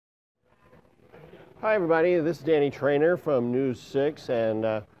Hi everybody, this is Danny Treanor from News 6, and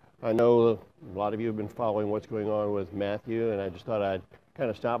I know a lot of you have been following what's going on with Matthew, and I just thought I'd kind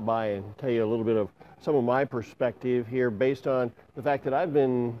of stop by and tell you a little bit of some of my perspective here based on the fact that I've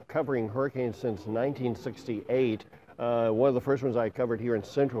been covering hurricanes since 1968. One of the first ones I covered here in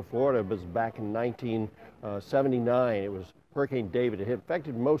Central Florida was back in 1979. It was Hurricane David. It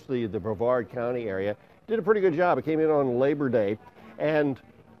affected mostly the Brevard County area. Did a pretty good job. It came in on Labor Day, and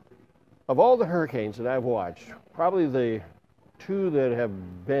of all the hurricanes that I've watched, probably the two that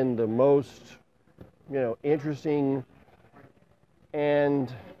have been the most, interesting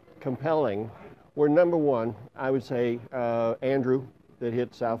and compelling were number one, I would say, Andrew, that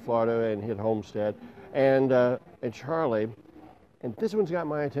hit South Florida and hit Homestead, and Charlie. And this one's got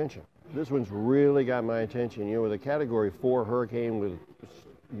my attention. This one's really got my attention. With a Category 4 hurricane with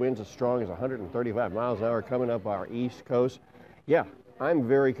winds as strong as 135 miles an hour coming up our east coast. Yeah, I'm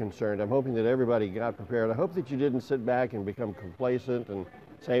very concerned. I'm hoping that everybody got prepared. I hope that you didn't sit back and become complacent and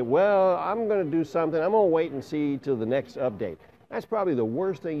say, well, I'm going to do something. I'm going to wait and see till the next update. That's probably the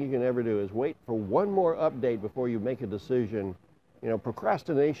worst thing you can ever do, is wait for one more update before you make a decision.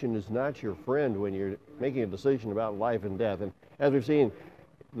 Procrastination is not your friend when you're making a decision about life and death. And as we've seen,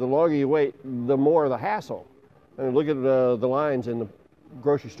 the longer you wait, the more the hassle. I mean, look at the lines in the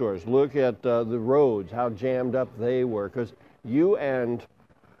grocery stores. Look at the roads, how jammed up they were, because you and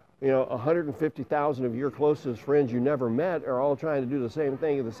 150,000 of your closest friends you never met are all trying to do the same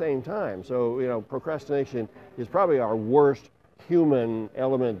thing at the same time. So procrastination is probably our worst human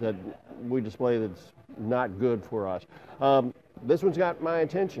element that we display that's not good for us. This one's got my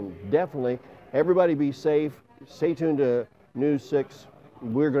attention, definitely. Everybody be safe. Stay tuned to News 6.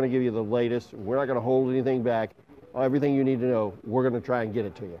 We're going to give you the latest. We're not going to hold anything back. Everything you need to know, we're going to try and get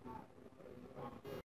it to you.